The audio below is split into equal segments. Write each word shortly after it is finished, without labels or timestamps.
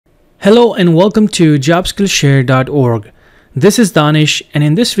Hello and welcome to jobskillshare.org. This is Danish, and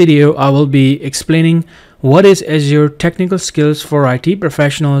in this video I will be explaining what is Azure Technical Skills for IT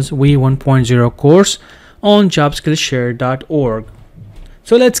Professionals V1.0 course on jobskillshare.org.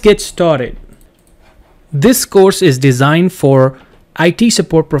 So let's get started. This course is designed for IT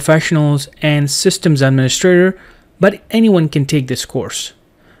support professionals and systems administrator, but anyone can take this course.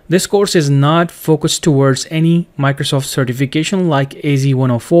 This course is not focused towards any Microsoft certification like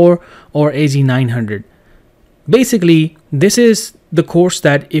AZ104 or AZ900. Basically, this is the course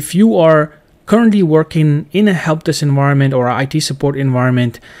that if you are currently working in a help desk environment or IT support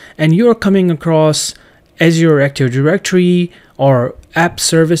environment and you're coming across Azure Active Directory or app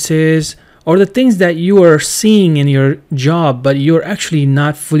services or the things that you are seeing in your job, but you're actually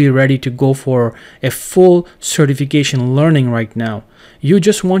not fully ready to go for a full certification learning right now. You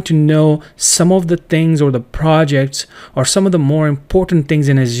just want to know some of the things or the projects or some of the more important things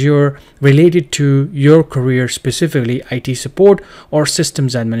in Azure related to your career, specifically IT support or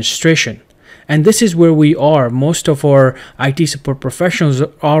systems administration. And this is where we are. Most of our IT support professionals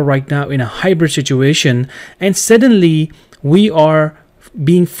are right now in a hybrid situation, and suddenly we are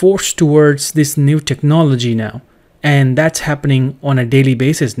being forced towards this new technology now, and that's happening on a daily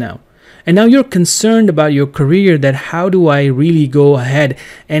basis now. And now you're concerned about your career, that how do I really go ahead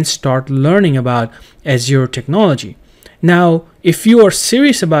and start learning about Azure technology. Now, if you are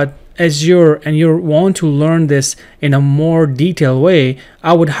serious about Azure and you want to learn this in a more detailed way,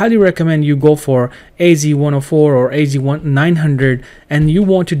 I would highly recommend you go for AZ104 or AZ900, and you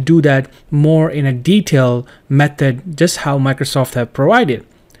want to do that more in a detailed method, just how Microsoft have provided.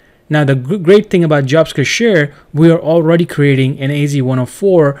 Now, the great thing about JobSkillShare, we are already creating an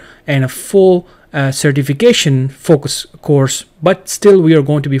AZ104 and a full certification focus course, but still we are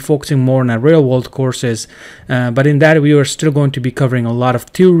going to be focusing more on our real world courses. But in that, we are still going to be covering a lot of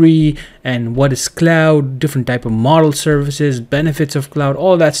theory and what is cloud, different type of model services, benefits of cloud,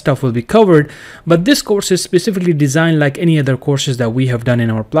 all that stuff will be covered. But this course is specifically designed like any other courses that we have done in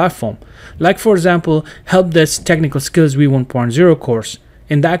our platform. Like, for example, Help Desk Technical Skills V1.0 course.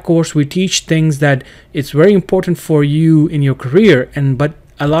 In that course, we teach things that it's very important for you in your career, but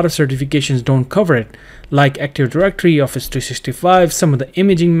a lot of certifications don't cover it, like Active Directory, Office 365, some of the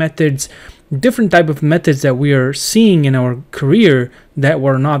imaging methods, different type of methods that we are seeing in our career that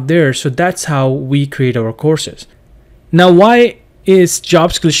were not there. So that's how we create our courses. Now, why is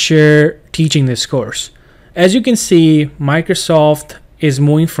JobSkillShare teaching this course? As you can see, Microsoft is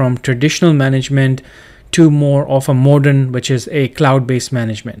moving from traditional management to more of a modern, which is a cloud-based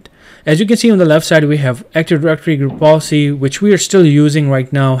management. As you can see on the left side, we have Active Directory group policy, which we are still using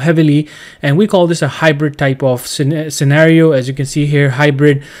right now heavily, and we call this a hybrid type of scenario. As you can see here,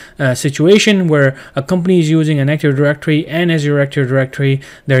 hybrid situation where a company is using an Active Directory and Azure Active Directory.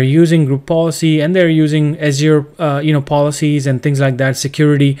 They're using group policy and they're using Azure policies and things like that,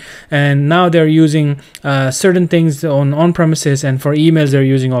 security, and now they're using certain things on-premises, and for emails they're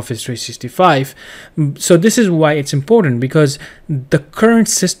using Office 365. So this is why it's important, because the current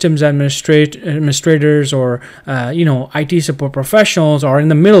systems administrators or IT support professionals are in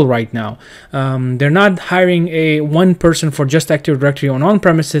the middle right now. They're not hiring one person for just Active Directory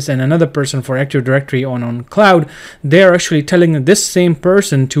on-premises and another person for Active Directory on cloud. They're actually telling this same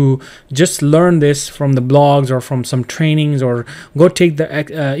person to just learn this from the blogs or from some trainings, or go take the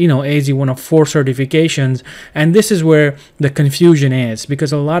AZ104 certifications. And this is where the confusion is,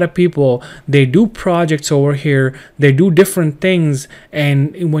 because a lot of people, they do projects over here, they do different things,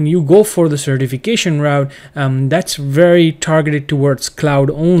 and when you go for the certification route, that's very targeted towards cloud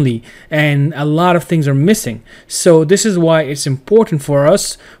only, and a lot of things are missing. So this is why it's important for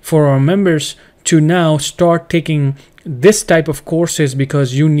us, for our members, to now start taking this type of courses,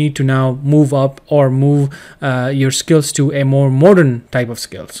 because you need to now move up or move your skills to a more modern type of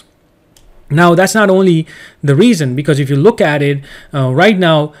skills. Now, that's not only the reason, because if you look at it right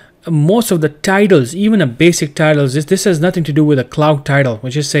now, most of the titles, even a basic titles, this has nothing to do with a cloud title,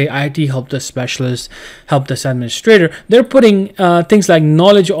 which is say IT help desk specialist, help desk administrator. They're putting things like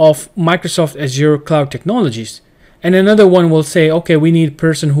knowledge of Microsoft Azure cloud technologies, and another one will say, okay, we need a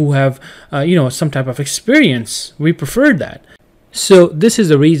person who have some type of experience. We prefer that. So this is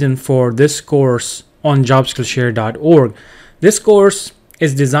the reason for this course on jobskillshare.org. This course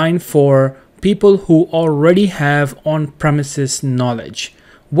is designed for people who already have on-premises knowledge.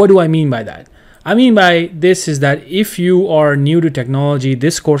 What do I mean by that? I mean by this is that if you are new to technology,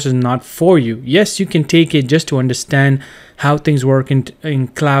 this course is not for you. Yes, you can take it just to understand how things work in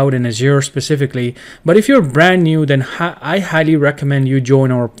cloud and Azure specifically. But if you're brand new, then I highly recommend you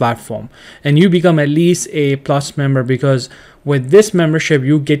join our platform and you become at least a plus member, because with this membership,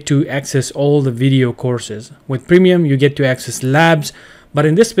 you get to access all the video courses. With premium, you get to access labs. But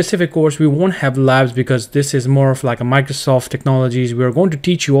in this specific course, we won't have labs because this is more of like a Microsoft technologies. We are going to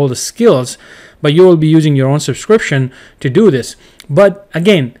teach you all the skills, but you will be using your own subscription to do this. But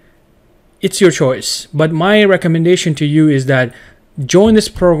again, it's your choice. But my recommendation to you is that join this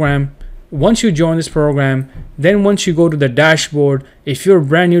program. Once you join this program, then once you go to the dashboard, if you're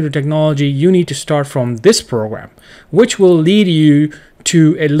brand new to technology, you need to start from this program, which will lead you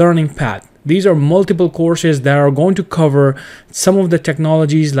to a learning path. These are multiple courses that are going to cover some of the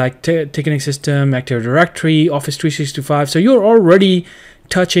technologies like ticketing system, Active Directory, Office 365. So you're already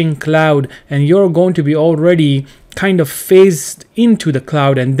touching cloud, and you're going to be already kind of phased into the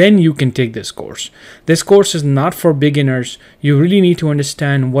cloud, and then you can take this course. This course is not for beginners. You really need to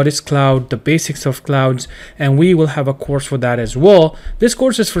understand what is cloud, the basics of clouds, and we will have a course for that as well. This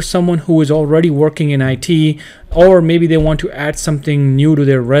course is for someone who is already working in IT, or maybe they want to add something new to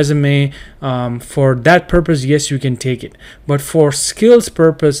their resume. For that purpose, yes, you can take it. But for skills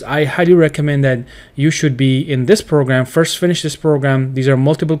purpose, I highly recommend that you should be in this program. First, finish this program. These are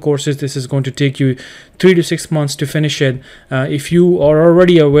multiple courses. This is going to take you 3 to 6 months to finish it. If you are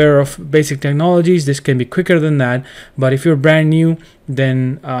already aware of basic technologies, this can be quicker than that. But if you're brand new,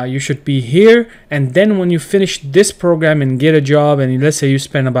 then you should be here. And then when you finish this program and get a job, and let's say you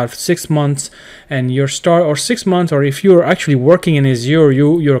spend about 6 months and your start, or 6 months, or if you're actually working in Azure,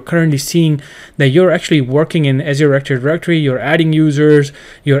 you're currently seeing that you're actually working in Azure Active Directory, you're adding users,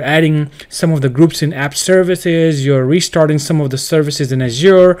 you're adding some of the groups in app services, you're restarting some of the services in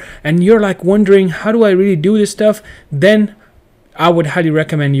Azure, and you're like wondering, how do I really do this stuff? Then I would highly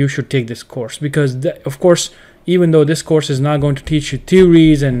recommend you should take this course, because of course, even though this course is not going to teach you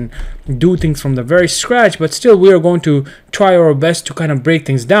theories and do things from the very scratch, but still we are going to try our best to kind of break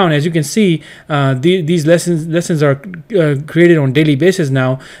things down. As you can see, these lessons are created on daily basis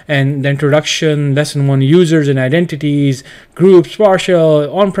now, and the introduction, lesson 1, users and identities, groups,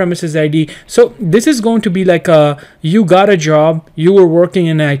 partial, on-premises ID. So this is going to be like you got a job, you were working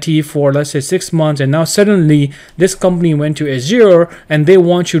in IT for let's say 6 months, and now suddenly this company went to Azure and they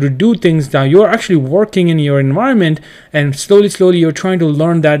want you to do things. Now you're actually working in your environment, and slowly you're trying to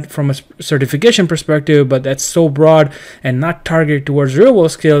learn that from a certification perspective, but that's so broad and not targeted towards real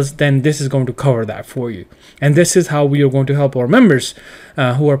world skills. Then this is going to cover that for you, and this is how we are going to help our members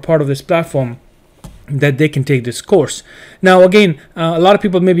who are part of this platform, that they can take this course. Now again, a lot of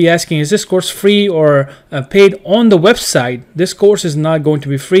people may be asking, is this course free or paid? On the website, this course is not going to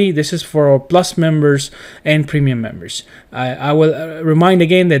be free. This is for our plus members and premium members. I will remind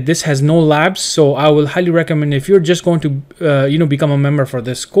again that this has no labs, so I will highly recommend, if you're just going to become a member for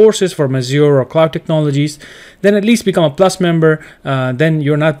this courses from Azure or cloud technologies, then at least become a plus member. Then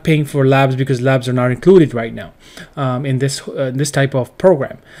you're not paying for labs, because labs are not included right now in this type of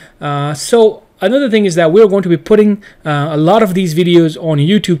program. So another thing is that we're going to be putting a lot of these videos on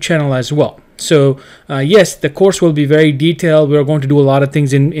YouTube channel as well. So yes, the course will be very detailed. We're going to do a lot of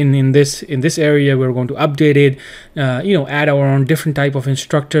things in this area. We're going to update it, add our own different type of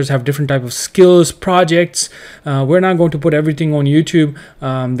instructors, have different type of skills, projects. We're not going to put everything on YouTube.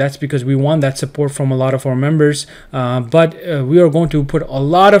 That's because we want that support from a lot of our members. But we are going to put a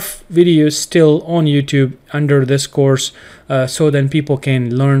lot of videos still on YouTube under this course, so then people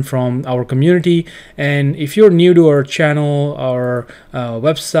can learn from our community. And if you're new to our channel, our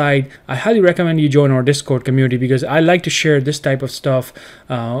website, I highly recommend you join our Discord community, because I like to share this type of stuff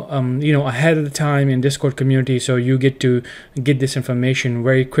ahead of the time in Discord community, so you get to get this information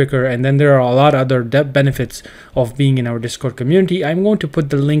very quicker. And then there are a lot of other benefits of being in our Discord community. I'm going to put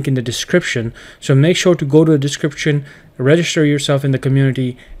the link in the description, so make sure to go to the description, register yourself in the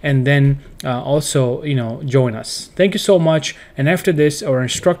community, and then also join us. Thank you so much. And after this, our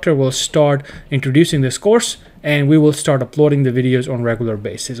instructor will start introducing this course, and we will start uploading the videos on regular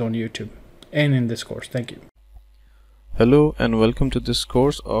basis on YouTube and in this course. Thank you. Hello and welcome to this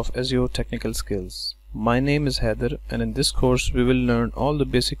course of Azure Technical Skills. My name is Heather, and in this course we will learn all the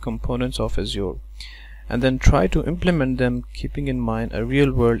basic components of Azure and then try to implement them, keeping in mind a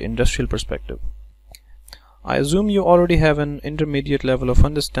real-world industrial perspective. I assume you already have an intermediate level of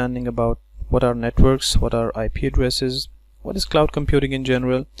understanding about what are networks, what are IP addresses, what is cloud computing in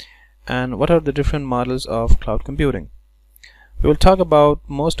general, and what are the different models of cloud computing. We will talk about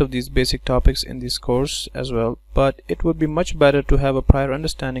most of these basic topics in this course as well, but it would be much better to have a prior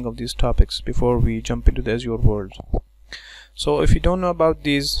understanding of these topics before we jump into the Azure world. So if you don't know about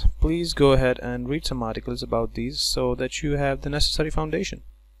these, please go ahead and read some articles about these so that you have the necessary foundation.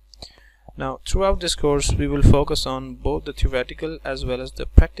 Now, throughout this course, we will focus on both the theoretical as well as the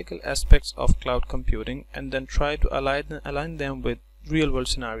practical aspects of cloud computing, and then try to align them with real-world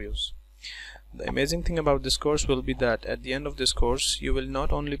scenarios. The amazing thing about this course will be that at the end of this course, you will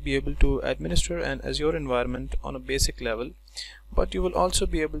not only be able to administer an Azure environment on a basic level, but you will also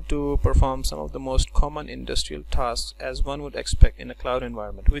be able to perform some of the most common industrial tasks as one would expect in a cloud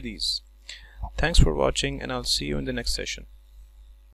environment with ease. Thanks for watching, and I'll see you in the next session.